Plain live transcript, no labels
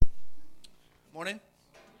morning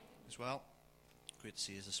as well. Great to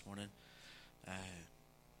see you this morning. And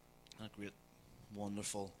a great,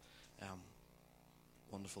 wonderful,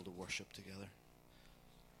 wonderful to worship together.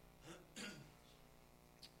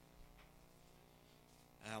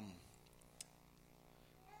 I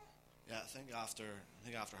think after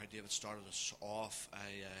how David started us off,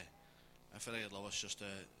 I feel like I'd love us just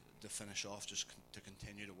to finish off, just to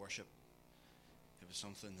continue to worship. If it's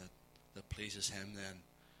something that pleases Him, then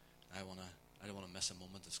I don't want to miss a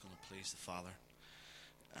moment that's going to please the Father.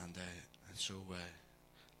 And so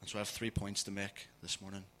I have 3 points to make this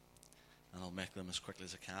morning, and I'll make them as quickly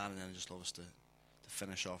as I can, and then I just love us to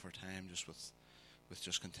finish off our time just with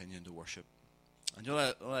just continuing to worship. And you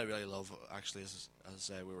know what I really love actually is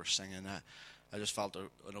as we were singing, I just felt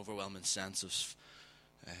an overwhelming sense of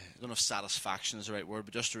I don't know if satisfaction is the right word,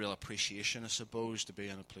 but just a real appreciation, I suppose, to be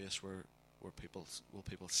in a place where people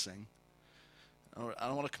sing. I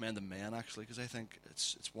don't want to commend the men actually, because I think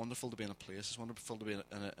it's wonderful to be in a place. It's wonderful to be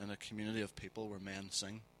in a community of people where men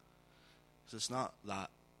sing. Because it's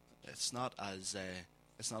not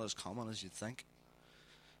as common as you'd think.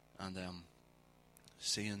 And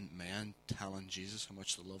seeing men telling Jesus how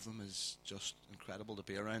much they love them is just incredible to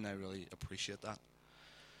be around. I really appreciate that.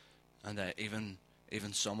 And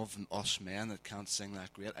even some of us men that can't sing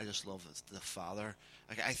that great, I just love the Father.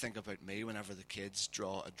 Like, I think about me whenever the kids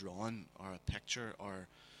draw a drawing or a picture or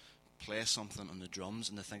play something on the drums,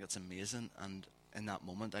 and they think it's amazing. And in that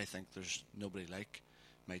moment, I think there's nobody like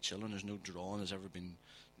my children. There's no drawing has ever been.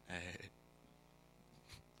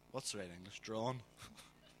 What's the right English? Drawn.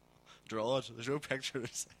 Drawed. There's no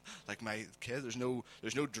pictures like my kid. There's no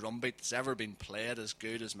drum beat that's ever been played as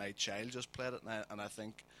good as my child just played it. And I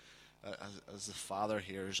think as the Father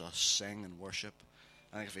hears us sing and worship,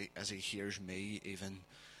 I think as he hears me even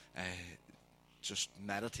just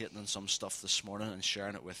meditating on some stuff this morning and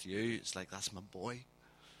sharing it with you, it's like, that's my boy.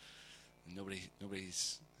 And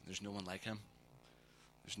there's no one like him.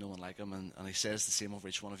 There's no one like him, and he says the same over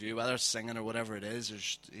each one of you, whether it's singing or whatever it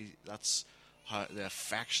is. That's how the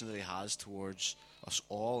affection that he has towards us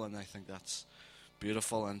all, and I think that's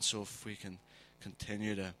beautiful. And so if we can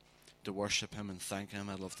continue to worship him and thank him,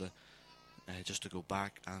 I'd love to just to go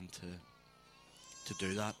back and to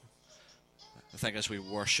do that. I think as we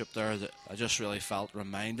worship there, that I just really felt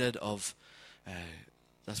reminded of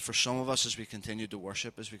that for some of us, as we continued to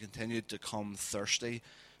worship, as we continued to come thirsty,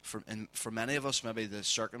 for many of us, maybe the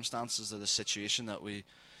circumstances or the situation that we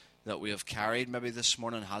have carried maybe this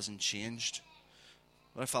morning hasn't changed.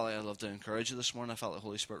 But I felt like I'd love to encourage you this morning. I felt the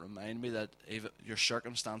Holy Spirit remind me that even your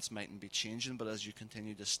circumstance mightn't be changing, but as you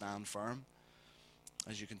continue to stand firm,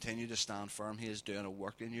 He is doing a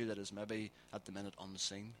work in you that is maybe at the minute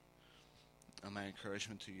unseen. And my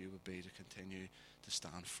encouragement to you would be to continue to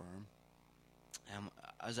stand firm.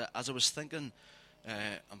 As I was thinking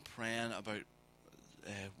and praying about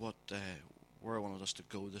where I wanted us to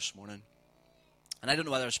go this morning, and I don't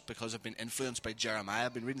know whether it's because I've been influenced by Jeremiah.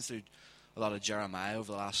 I've been reading through a lot of Jeremiah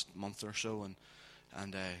over the last month or so,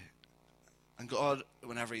 and God,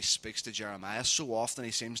 whenever He speaks to Jeremiah, so often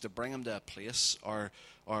He seems to bring him to a place or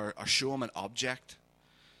show him an object,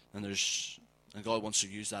 and God wants to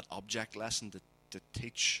use that object lesson to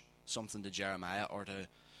teach something to Jeremiah or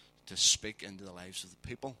to speak into the lives of the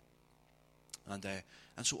people. And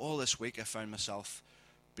so all this week I found myself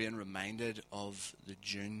being reminded of the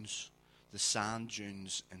dunes, the sand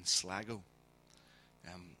dunes in Sligo.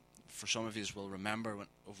 For some of you will remember when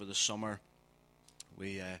over the summer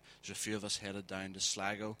there's a few of us headed down to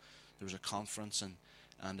Sligo. There was a conference,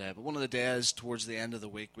 but one of the days towards the end of the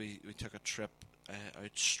week we took a trip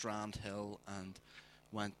out Strand Hill and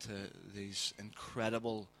went to these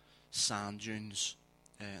incredible sand dunes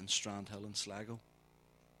in Strand Hill in Sligo.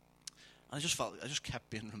 And I just kept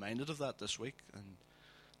being reminded of that this week,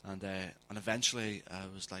 and eventually I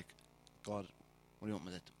was like, God, what do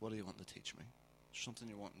you want to teach me? Is there something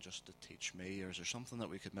you're wanting just to teach me, or is there something that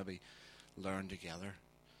we could maybe learn together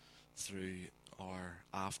through our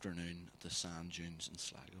afternoon at the sand dunes in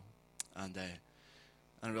Sligo? And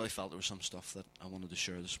I really felt there was some stuff that I wanted to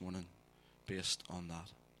share this morning based on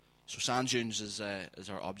that. So sand dunes is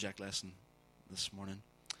our object lesson this morning.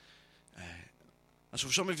 And so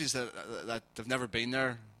for some of you that have never been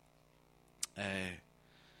there,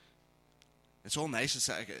 it's all nice. It's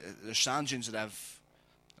like, there's sand dunes that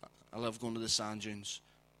I love going to the sand dunes,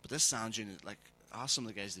 but this sand dune, like, ask some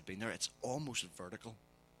of the guys that've been there, it's almost vertical.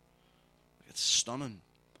 It's stunning,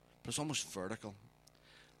 but it's almost vertical.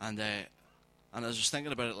 And as I was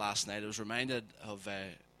thinking about it last night, I was reminded of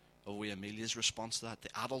wee Amelia's response to that. The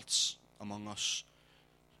adults among us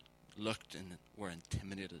looked and were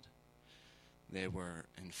intimidated. They were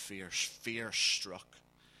in fear struck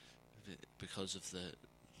because of the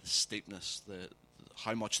steepness,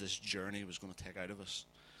 how much this journey was going to take out of us.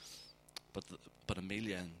 But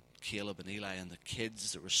Amelia and Caleb and Eli and the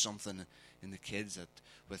kids, there was something in the kids that,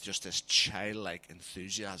 with just this childlike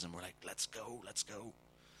enthusiasm, were like, let's go.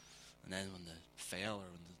 And then when they fell, or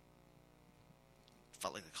when they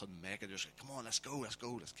felt like they couldn't make it, they're just like, come on, let's go,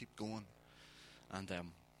 let's keep going. And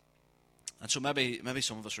so maybe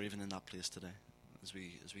some of us are even in that place today, as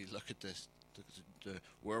we look at this,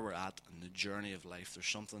 where we're at in the journey of life. There's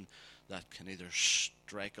something that can either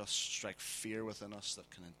strike fear within us, that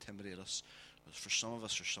can intimidate us. But for some of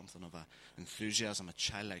us, there's something of an enthusiasm, a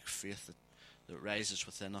childlike faith that rises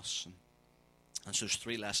within us. And so there's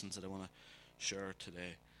 3 lessons that I want to share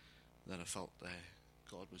today that I felt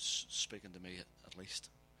God was speaking to me at least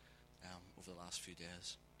over the last few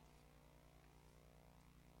days.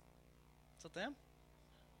 Is that them?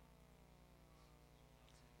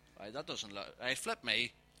 Right, that doesn't look... Right, flip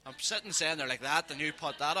me. I'm sitting saying they're like that, and you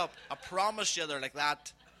put that up. I promise you they're like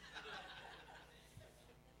that.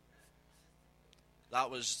 That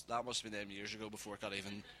must have been them years ago, before it got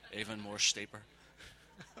even more steeper.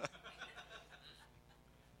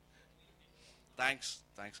 Thanks,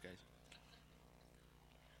 guys.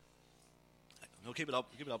 No, keep it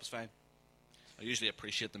up, it's fine. I usually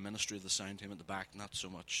appreciate the ministry of the sound team at the back, not so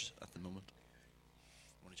much at the moment.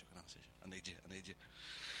 I'm only joking, Anastasia. I need you.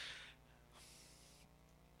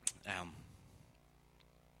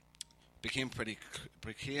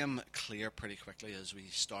 Became clear pretty quickly as we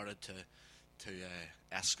started to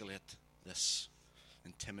escalate this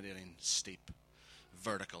intimidating, steep,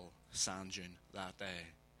 vertical sand dune that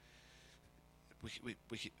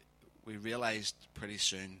we realized pretty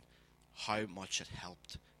soon how much it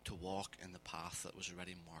helped to walk in the path that was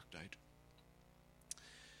already marked out.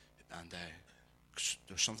 And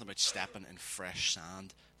there's something about stepping in fresh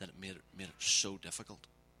sand that it made it so difficult.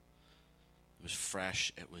 It was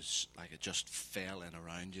fresh. It was like it just fell in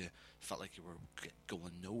around you. It felt like you were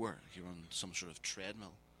going nowhere. You were on some sort of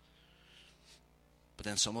treadmill. But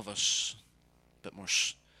then some of us, a bit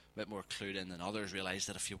more clued in than others, realised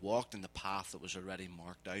that if you walked in the path that was already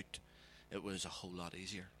marked out, it was a whole lot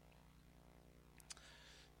easier.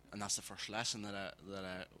 And that's the first lesson that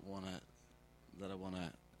I want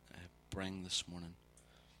to bring this morning.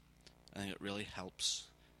 I think it really helps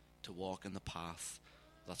to walk in the path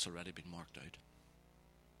that's already been marked out.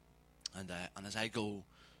 And as I go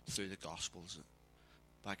through the Gospels,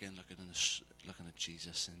 back in looking at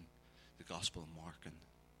Jesus in the Gospel of Mark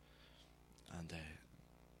and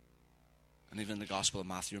even the Gospel of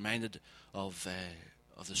Matthew, reminded of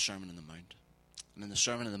the Sermon on the Mount. And in the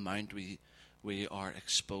Sermon on the Mount, we are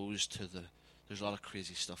exposed to there's a lot of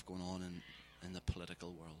crazy stuff going on in the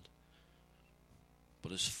political world.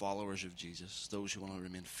 But as followers of Jesus, those who want to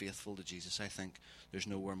remain faithful to Jesus, I think there's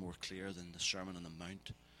nowhere more clear than the Sermon on the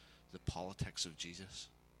Mount, the politics of Jesus.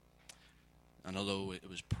 And although it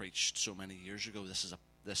was preached so many years ago,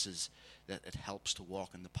 this is that it helps to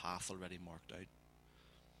walk in the path already marked out.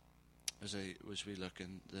 As we look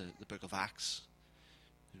in the book of Acts,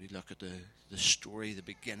 as we look at the story, the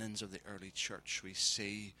beginnings of the early church, we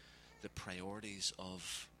see the priorities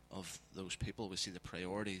of those people. We see the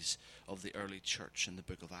priorities of the early church in the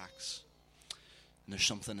book of Acts. And there's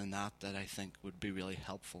something in that I think would be really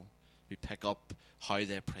helpful. We pick up how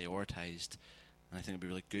they prioritized, and I think it would be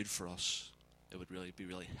really good for us. It would really be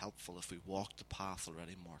really helpful if we walked the path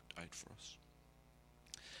already marked out for us.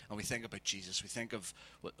 And we think about Jesus. We think of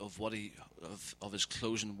his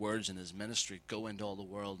closing words in his ministry: go into all the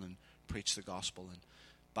world and preach the gospel and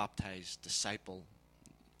baptize, disciple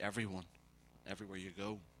everyone, everywhere you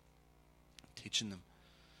go, teaching them.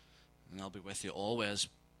 And I'll be with you always.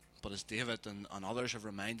 But as David and others have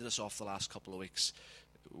reminded us of the last couple of weeks,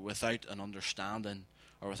 without an understanding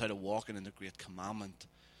or without a walking in the Great Commandment,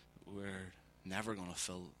 we're never going to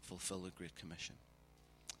fulfill the Great Commission.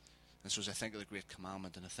 And so as I think of the Great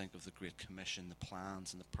Commandment and I think of the Great Commission, the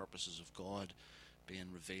plans and the purposes of God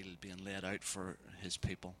being revealed, being laid out for his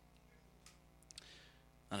people,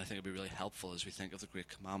 and I think it'd be really helpful as we think of the Great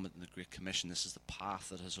Commandment and the Great Commission. This is the path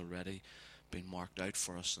that has already been marked out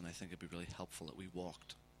for us, and I think it'd be really helpful that we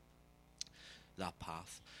walked that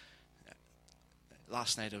path.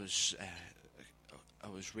 Last night I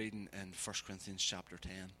was reading in 1 Corinthians chapter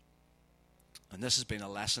 10. And this has been a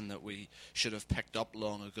lesson that we should have picked up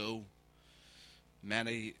long ago.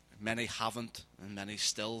 Many haven't, and many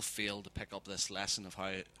still fail to pick up this lesson of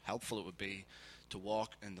how helpful it would be to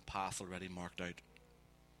walk in the path already marked out.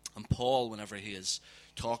 And Paul, whenever he is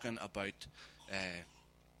talking about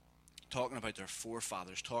talking about their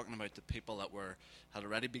forefathers, talking about the people that had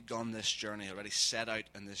already begun this journey, already set out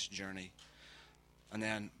in this journey. And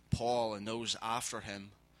then Paul and those after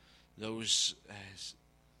him, those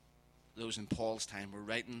in Paul's time, were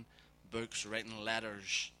writing books, writing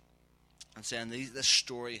letters, and saying this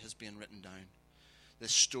story has been written down.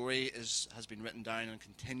 This story has been written down and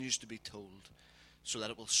continues to be told, so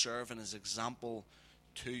that it will serve as an example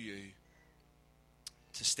to you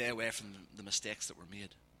to stay away from the mistakes that were made.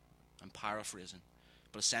 I'm paraphrasing.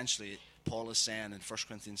 But essentially, Paul is saying in 1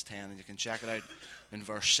 Corinthians 10, and you can check it out in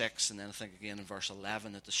verse 6, and then I think again in verse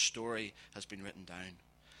 11, that the story has been written down.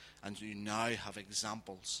 And you now have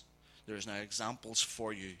examples. There is now examples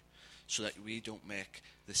for you so that we don't make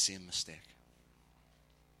the same mistake.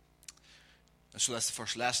 And so that's the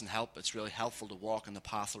first lesson, help. It's really helpful to walk in the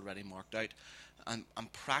path already marked out. And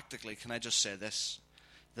practically, can I just say this,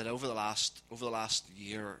 that over the last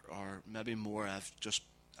year or maybe more, I've just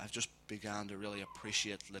began to really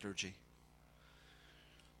appreciate liturgy.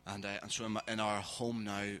 And so in our home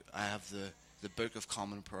now, I have the Book of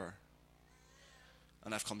Common Prayer.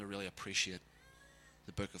 And I've come to really appreciate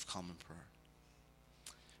the Book of Common Prayer.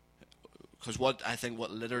 Because what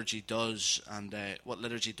liturgy does, and what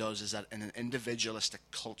liturgy does is that in an individualistic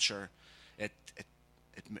culture, it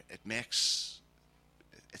brings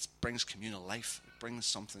communal life. It brings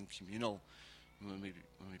something communal when we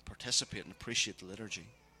participate and appreciate the liturgy.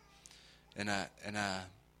 In an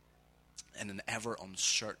ever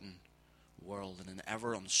uncertain world, in an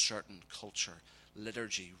ever uncertain culture,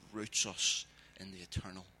 liturgy roots us in the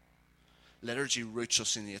eternal. Liturgy roots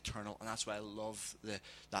us in the eternal, and that's why I love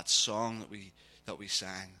that song that we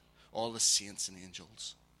sang. All the saints and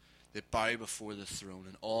angels, they bow before the throne,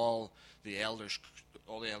 and all the elders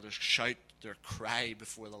shout their cry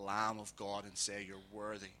before the Lamb of God and say, "You're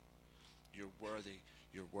worthy, you're worthy,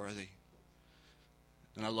 you're worthy."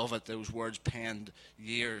 And I love it. Those words penned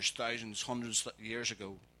years, thousands, hundreds of years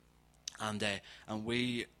ago, and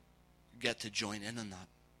we get to join in that.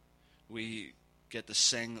 We get to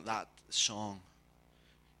sing that song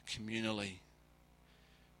communally.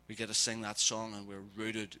 We get to sing that song, and we're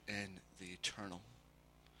rooted in the eternal.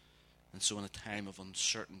 And so in a time of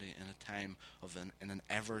uncertainty, in a time in an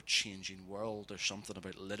ever-changing world, there's something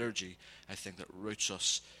about liturgy, I think, that roots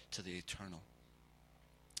us to the eternal.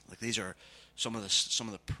 Like, these are some of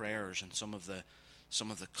the prayers and some of the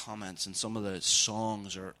comments and some of the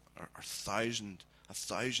songs are 1,000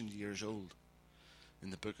 years old in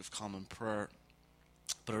the Book of Common Prayer.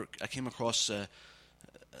 But I came across a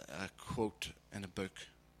quote in a book,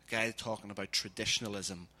 a guy talking about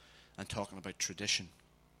traditionalism and talking about tradition.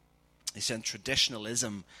 He said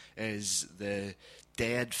traditionalism is the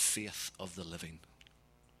dead faith of the living.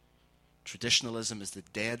 Traditionalism is the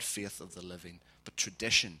dead faith of the living, but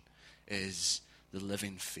tradition is the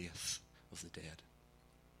living faith of the dead.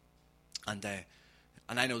 And I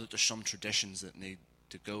know that there's some traditions that need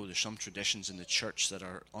to go. There's some traditions in the church that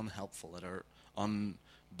are unhelpful, that are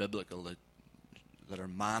unbiblical, that are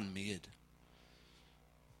man-made.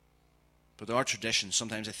 But there are traditions.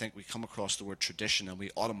 Sometimes I think we come across the word tradition and we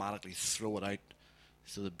automatically throw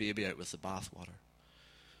the baby out with the bathwater.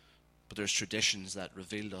 But there's traditions that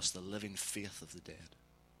reveal to us the living faith of the dead.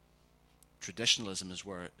 Traditionalism is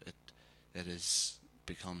where it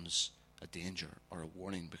becomes a danger or a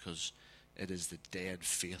warning, because it is the dead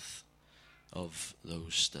faith of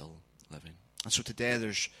those still living. And so today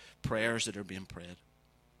there's prayers that are being prayed.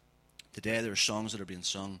 Today there are songs that are being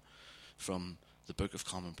sung from the Book of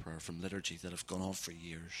Common Prayer, from liturgy, that have gone on for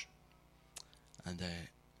years. And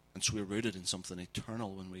so we're rooted in something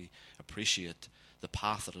eternal when we appreciate the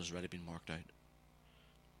path that has already been marked out.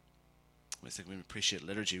 I think when we appreciate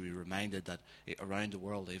liturgy, we're reminded that around the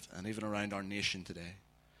world, and even around our nation today,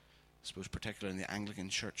 I suppose particularly in the Anglican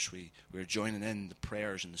Church, we're joining in the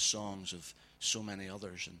prayers and the songs of so many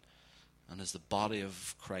others. And as the body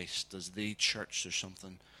of Christ, as the church, there's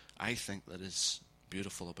something, I think, that is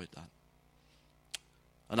beautiful about that.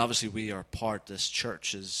 And obviously we are part, this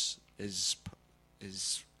church is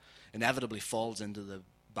inevitably falls into the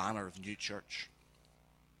banner of New Church.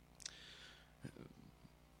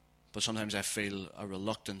 But sometimes I feel a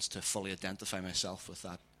reluctance to fully identify myself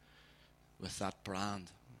with that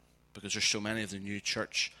brand, because there's so many of the New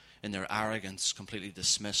Church, in their arrogance, completely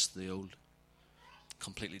dismiss the old,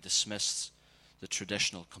 completely dismiss the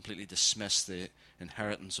traditional, completely dismiss the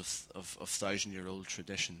inheritance of 1,000-year-old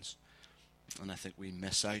traditions. And I think we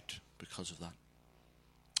miss out because of that.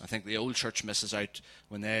 I think the old church misses out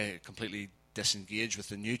when they completely disengage with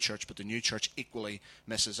the new church, but the new church equally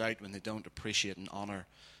misses out when they don't appreciate and honour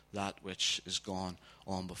that which is gone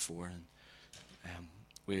on before. And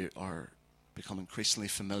we are become increasingly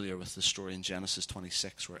familiar with the story in Genesis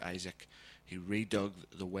 26 where Isaac, he redug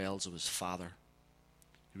the wells of his father.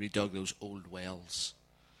 He redug those old wells,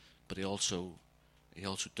 but he also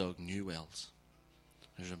dug new wells.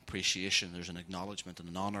 There's an appreciation, there's an acknowledgement and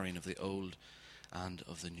an honouring of the old and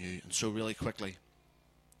of the new. And so really quickly,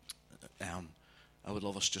 I would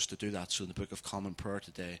love us just to do that. So in the Book of Common Prayer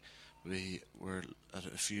today, we're at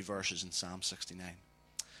a few verses in Psalm 69.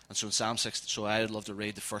 And so in Psalm 60, so I'd love to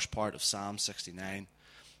read the first part of Psalm 69,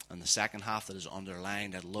 and the second half that is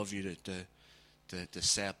underlined, I'd love you to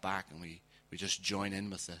say it back, and we just join in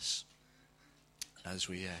with this as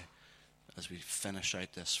we finish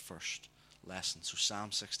out this first lesson. So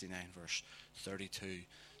Psalm 69, verse 32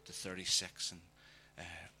 to 36,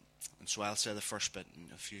 and so I'll say the first bit, and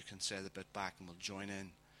if you can say the bit back, and we'll join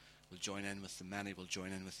in. We'll join in with the many. We'll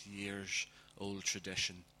join in with years old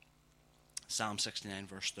tradition. Psalm 69,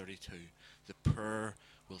 verse 32. The poor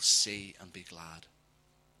will see and be glad.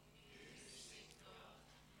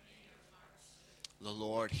 The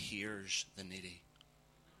Lord hears the needy.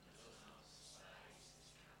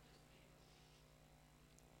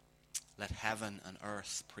 Let heaven and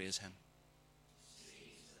earth praise him.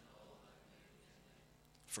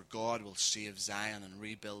 For God will save Zion and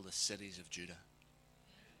rebuild the cities of Judah.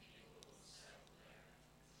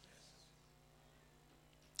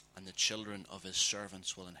 And the children of his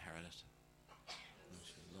servants will inherit it.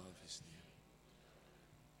 Love his name.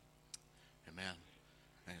 Amen.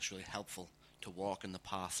 I think it's really helpful to walk in the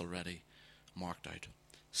path already marked out.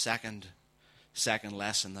 Second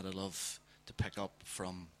lesson that I love to pick up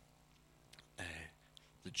from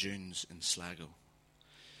the dunes in Sligo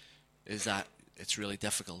is that it's really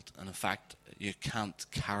difficult, and in fact, you can't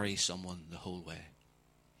carry someone the whole way.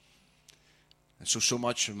 And so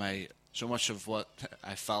much of what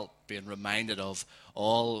I felt being reminded of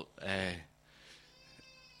all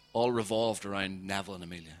revolved around Neville and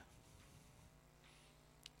Amelia.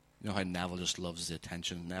 You know how Neville just loves the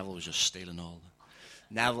attention. Neville was just stealing all.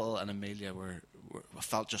 Neville and Amelia I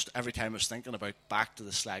felt just every time I was thinking about back to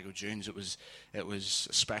the Sligo Dunes, it was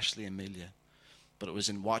especially Amelia. But it was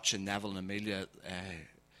in watching Neville and Amelia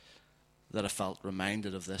that I felt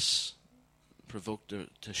reminded of this, provoked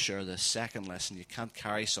to share this second lesson. You can't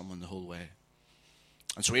carry someone the whole way.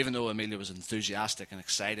 And so even though Amelia was enthusiastic and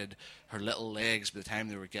excited, her little legs, by the time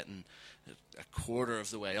they were getting a quarter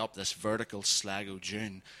of the way up this vertical Sligo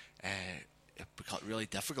dune, it got really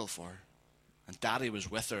difficult for her. And Daddy was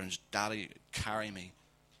with her, and Daddy, carry me,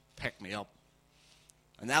 pick me up.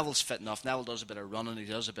 And Neville's fit enough. Neville does a bit of running, he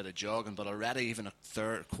does a bit of jogging, but already even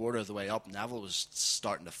a quarter of the way up, Neville was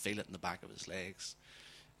starting to feel it in the back of his legs.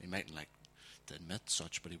 He mightn't like to admit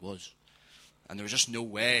such, but he was. And there was just no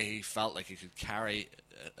way he felt like he could carry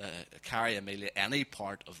Amelia any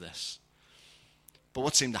part of this. But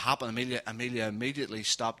what seemed to happen, Amelia immediately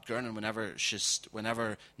stopped gurning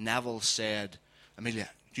whenever Neville said, Amelia,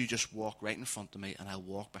 you just walk right in front of me and I'll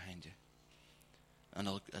walk behind you. And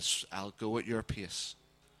I'll go at your pace.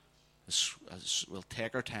 We'll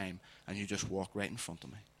take our time and you just walk right in front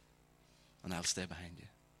of me. And I'll stay behind you.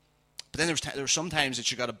 But then there were some times that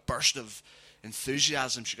she got a burst of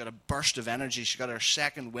enthusiasm, she got a burst of energy, she got her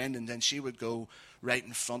second wind, and then she would go right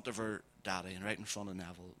in front of her daddy and right in front of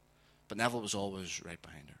Neville. But Neville was always right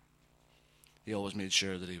behind her. He always made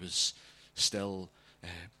sure that he was still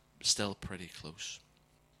pretty close.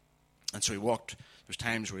 And so there's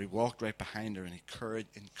times where he walked right behind her and he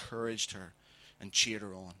encouraged her and cheered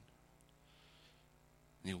her on.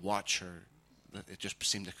 And you watch her, it just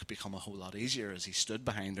seemed to become a whole lot easier as he stood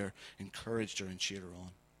behind her, encouraged her and cheered her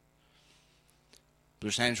on. But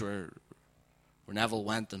there's times where Neville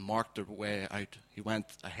went and marked her way out. He went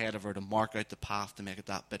ahead of her to mark out the path to make it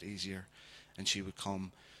that bit easier, and she would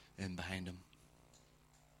come in behind him.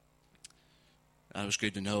 And it was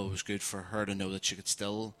good to know. It was good for her to know that she was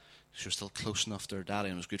still close enough to her daddy,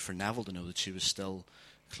 and it was good for Neville to know that she was still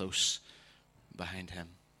close behind him.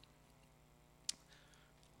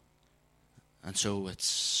 And so it's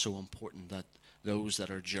so important that those that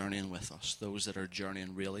are journeying with us, those that are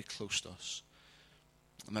journeying really close to us,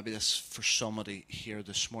 maybe this for somebody here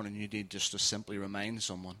this morning, you need just to simply remind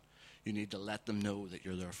someone, you need to let them know that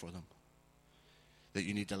you're there for them. That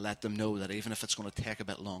you need to let them know that even if it's going to take a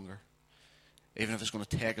bit longer, even if it's going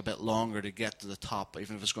to take a bit longer to get to the top,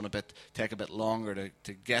 even if it's going to take a bit longer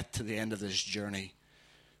to get to the end of this journey,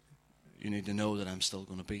 you need to know that I'm still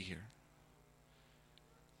going to be here.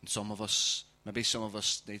 And maybe some of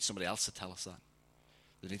us need somebody else to tell us that.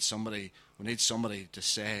 We need somebody to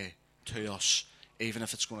say to us, even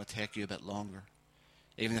if it's going to take you a bit longer,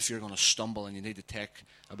 even if you're going to stumble and you need to take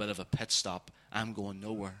a bit of a pit stop, I'm going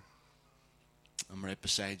nowhere. I'm right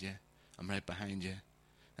beside you. I'm right behind you.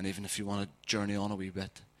 And even if you want to journey on a wee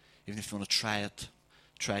bit, even if you want to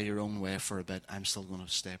try your own way for a bit, I'm still going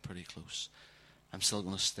to stay pretty close. I'm still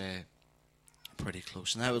going to stay pretty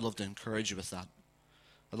close. And I would love to encourage you with that.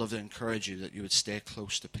 I'd love to encourage you that you would stay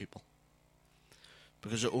close to people.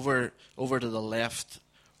 Because over to the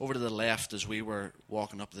left as we were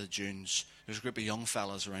walking up the dunes, there's a group of young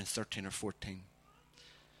fellas around 13 or 14.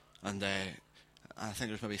 And I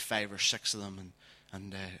think there's maybe 5 or 6 of them,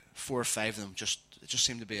 and 4 or 5 of them it just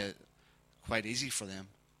seemed to be quite easy for them.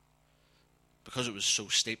 Because it was so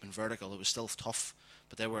steep and vertical, it was still tough,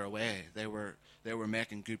 but they were away. They were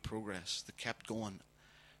making good progress. They kept going.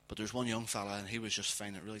 But there's one young fella, and he was just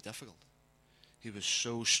finding it really difficult. He was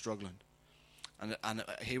so struggling. And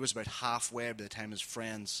he was about halfway by the time his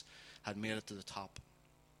friends had made it to the top.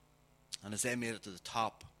 And as they made it to the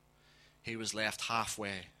top, he was left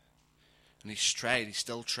halfway. And he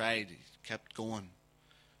still tried, he kept going.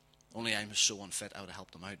 Only I was so unfit, I would have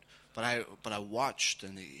helped him out. But I watched,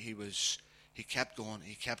 and he kept going,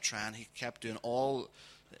 he kept trying, he kept doing all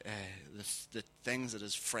the things that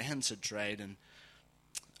his friends had tried,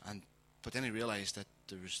 but then he realised that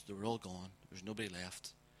they were all gone. There was nobody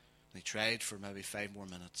left. And he tried for maybe 5 more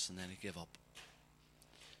minutes, and then he gave up.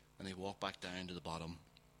 And he walked back down to the bottom,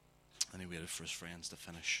 and he waited for his friends to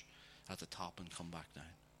finish at the top and come back down.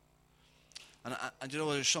 And you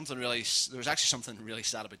know, there was actually something really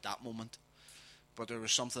sad about that moment. But there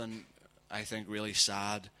was something, I think, really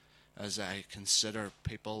sad as I consider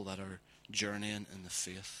people that are journeying in the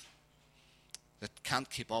faith, that can't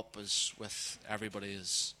keep up with everybody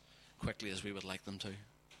as quickly as we would like them to,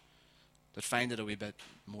 that find it a wee bit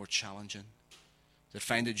more challenging, that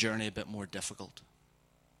find the journey a bit more difficult.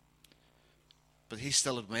 But he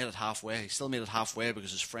still had made it halfway. He still made it halfway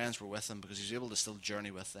because his friends were with him, because he was able to still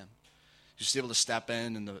journey with them. He was able to step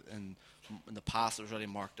in the path that was already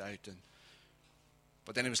marked out.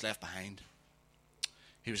 But then he was left behind.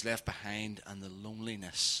 He was left behind, and the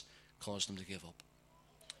loneliness caused him to give up.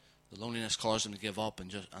 The loneliness caused him to give up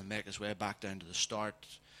and make his way back down to the start,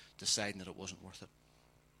 deciding that it wasn't worth it.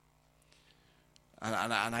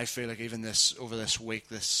 And I feel like even over this week,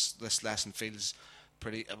 this lesson feels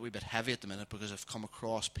a wee bit heavy at the minute, because I've come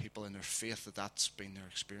across people in their faith that's been their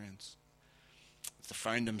experience. They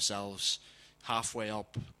found themselves halfway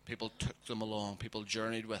up. People took them along. People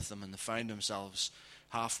journeyed with them, and they found themselves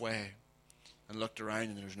halfway and looked around,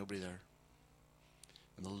 and there was nobody there.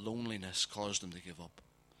 And the loneliness caused them to give up.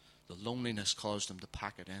 The loneliness caused them to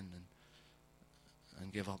pack it in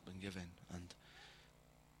and give up and give in.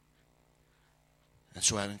 And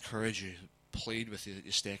so I'd encourage you, plead with you that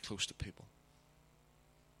you stay close to people.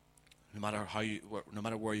 No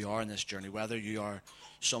matter where you are in this journey, whether you are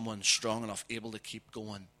someone strong enough, able to keep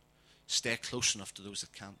going, stay close enough to those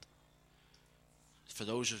that can't. For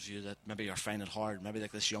those of you that maybe are finding it hard, maybe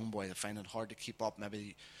like this young boy that find it hard to keep up,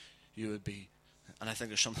 maybe you would be, and I think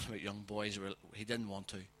there's something about young boys where he didn't want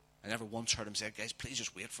to. I never once heard him say, guys, please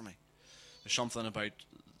just wait for me. There's something about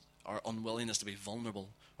our unwillingness to be vulnerable,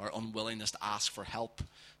 our unwillingness to ask for help,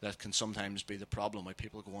 that can sometimes be the problem why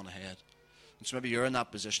people go on ahead. And so maybe you're in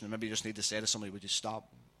that position, and maybe you just need to say to somebody, would you stop?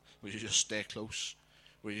 Would you just stay close?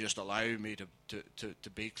 Would you just allow me to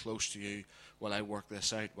be close to you while I work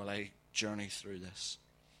this out, while I journey through this?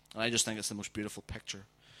 And I just think it's the most beautiful picture.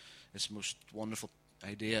 It's the most wonderful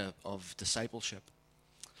idea of discipleship.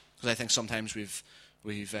 Because I think sometimes we've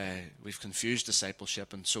confused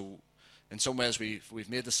discipleship, and so in some ways we've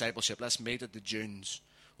made discipleship, let's meet at the dunes.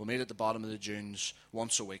 We'll meet at the bottom of the dunes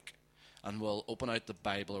once a week, and we'll open out the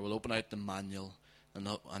Bible, or we'll open out the manual,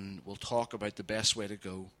 and we'll talk about the best way to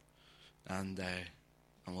go, and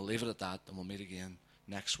we'll leave it at that, and we'll meet again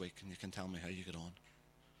next week, and you can tell me how you get on.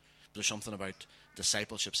 But there's something about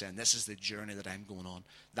discipleship saying, this is the journey that I'm going on.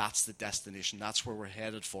 That's the destination. That's where we're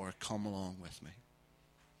headed for. Come along with me.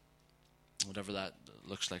 Whatever that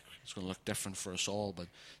looks like, it's going to look different for us all, but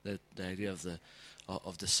the idea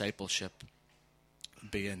of discipleship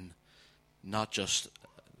being not just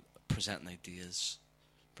presenting ideas,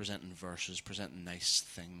 presenting verses, presenting nice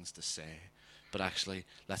things to say, but actually,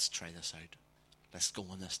 let's try this out. Let's go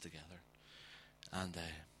on this together. And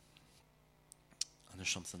there's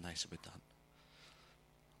something nice about that.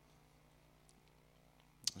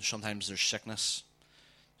 And sometimes there's sickness.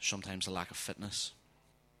 Sometimes a lack of fitness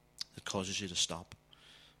that causes you to stop.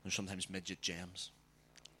 There's sometimes midget jams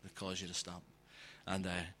that cause you to stop. And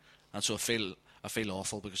so I feel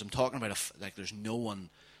awful, because I'm talking about like there's no one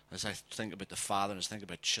As I think about the Father and as I think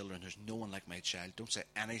about children, there's no one like my child. Don't say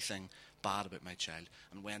anything bad about my child.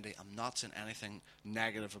 And Wendy, I'm not saying anything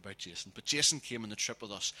negative about Jason, but Jason came on the trip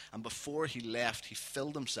with us, and before he left, he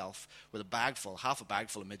filled himself with half a bag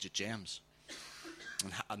full of midget gems.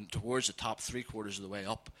 And towards the top, 3/4 of the way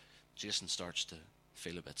up, Jason starts to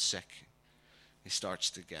feel a bit sick. He starts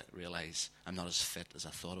to realize, I'm not as fit as I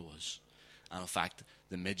thought I was. And in fact,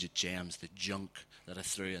 the midget gems, the junk that I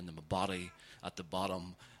threw into my body at the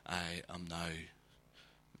bottom, I am now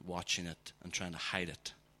watching it and trying to hide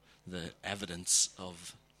it. The evidence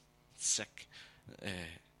of sick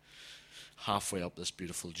halfway up this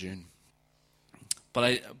beautiful dune. But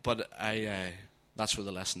I that's where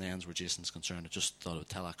the lesson ends, where Jason's concerned. I just thought I would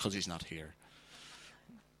tell that because he's not here.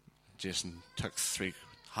 Jason took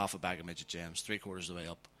half a bag of midget gems, 3/4 of the way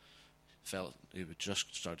up. Felt he would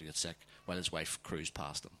just start to get sick while his wife cruised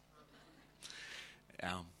past him.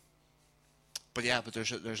 But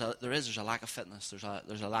there's a lack of fitness. There's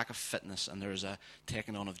a lack of fitness, and there's a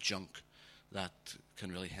taking on of junk that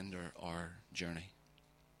can really hinder our journey.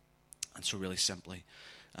 And so, really simply,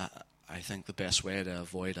 I think the best way to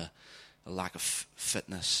avoid a lack of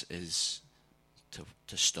fitness is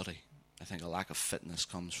to study. I think a lack of fitness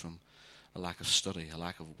comes from a lack of study, a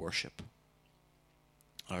lack of worship,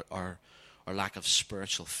 or lack of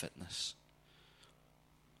spiritual fitness.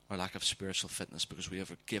 Our lack of spiritual fitness because we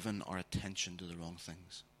have given our attention to the wrong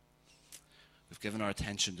things. We've given our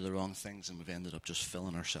attention to the wrong things, and we've ended up just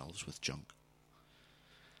filling ourselves with junk.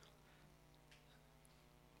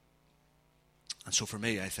 And so for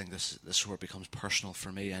me, I think this is where it becomes personal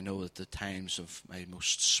for me. I know that the times of my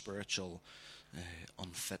most spiritual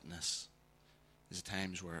unfitness is the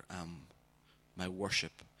times where my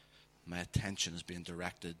worship, my attention is being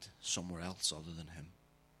directed somewhere else other than Him.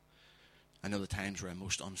 I know the times where I'm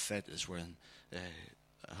most unfit is when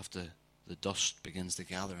the dust begins to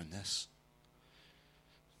gather in this.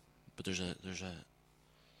 But there's a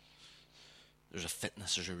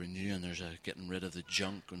fitness, there's a renewing, there's a getting rid of the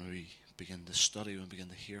junk when we begin to study, when we begin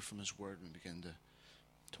to hear from His Word, when we begin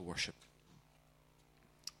to worship.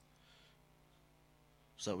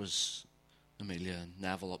 So that was Amelia and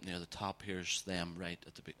Neville up near the top. Here's them right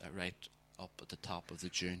up at the top of the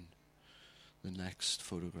dune. The next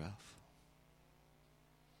photograph.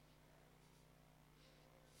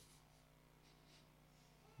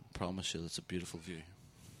 I promise you, that's a beautiful view.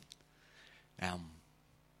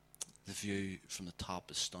 The view from the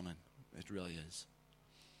top is stunning. It really is.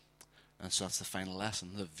 And so that's the final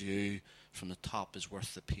lesson. The view from the top is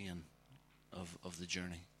worth the pain of the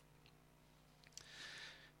journey.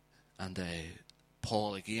 And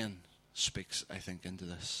Paul again speaks, I think, into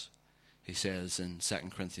this. He says in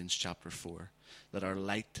 2 Corinthians chapter 4 that our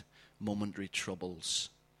light momentary troubles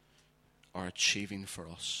are achieving for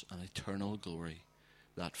us an eternal glory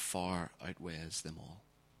that far outweighs them all.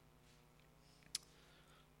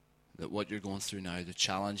 That what you're going through now, the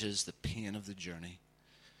challenges, the pain of the journey,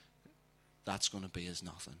 that's going to be as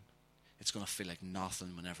nothing. It's going to feel like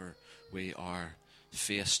nothing whenever we are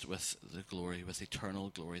faced with the glory, with eternal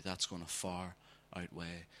glory. That's going to far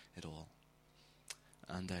outweigh it all.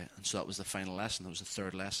 And so that was the final lesson. That was the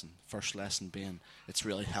third lesson. First lesson being it's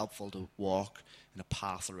really helpful to walk in a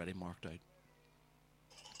path already marked out.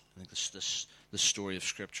 I think the story of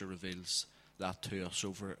Scripture reveals that to us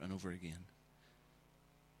over and over again.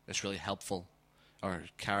 It's really helpful. Or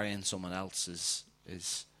carrying someone else is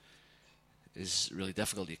really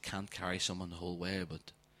difficult. You can't carry someone the whole way,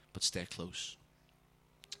 but stay close.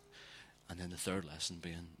 And then the third lesson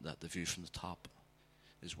being that the view from the top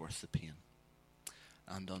is worth the pain.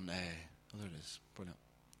 And there it is, brilliant.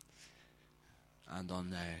 And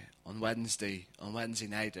on Wednesday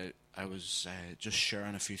night, I was just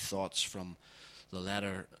sharing a few thoughts from the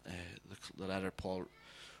letter Paul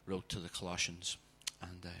wrote to the Colossians,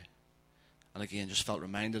 and again just felt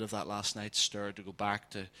reminded of that last night, stirred to go back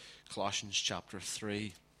to Colossians chapter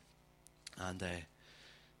 3, and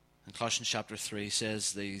Colossians chapter 3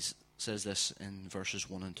 says this in verses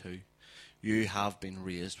 1 and 2: you have been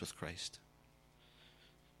raised with Christ.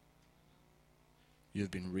 You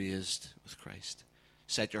have been raised with Christ.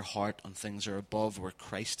 Set your heart on things that are above, where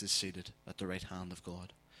Christ is seated at the right hand of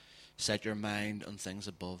God. Set your mind on things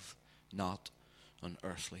above, not on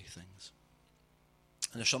earthly things.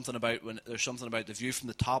 And there's something about the view from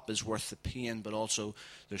the top is worth the pain, but also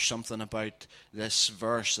there's something about this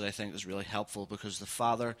verse that I think is really helpful, because the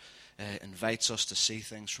Father invites us to see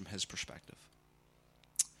things from His perspective.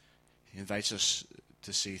 He invites us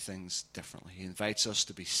to see things differently. He invites us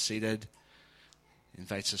to be seated. He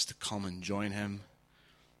invites us to come and join Him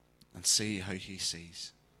and see how He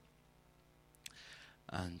sees.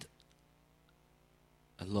 And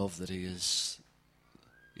I love that he's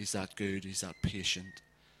that good, he's that patient.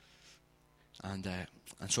 And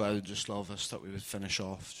so I would just love us that we would finish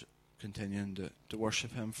off continuing to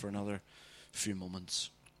worship him for another few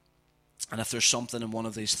moments. And if there's something in one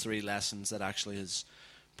of these 3 lessons that actually has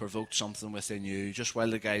provoked something within you, just while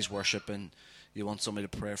the guy's worshiping, you want somebody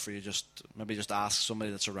to pray for you, maybe just ask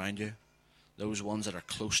somebody that's around you, those ones that are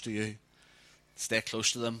close to you, stay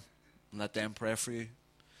close to them and let them pray for you.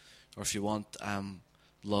 Or if you want,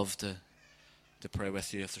 love to pray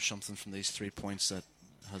with you if there's something from these 3 points that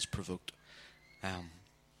has provoked. I'll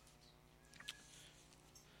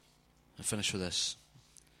finish with this.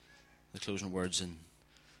 The closing words in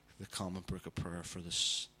the common book of prayer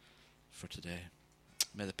for today.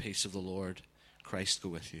 May the peace of the Lord Christ go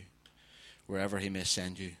with you. Wherever he may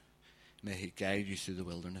send you, may he guide you through the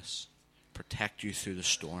wilderness, protect you through the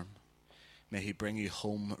storm. May he bring you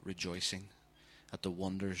home rejoicing at the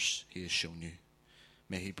wonders he has shown you.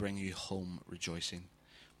 May he bring you home rejoicing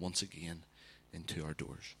once again into our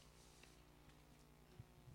doors.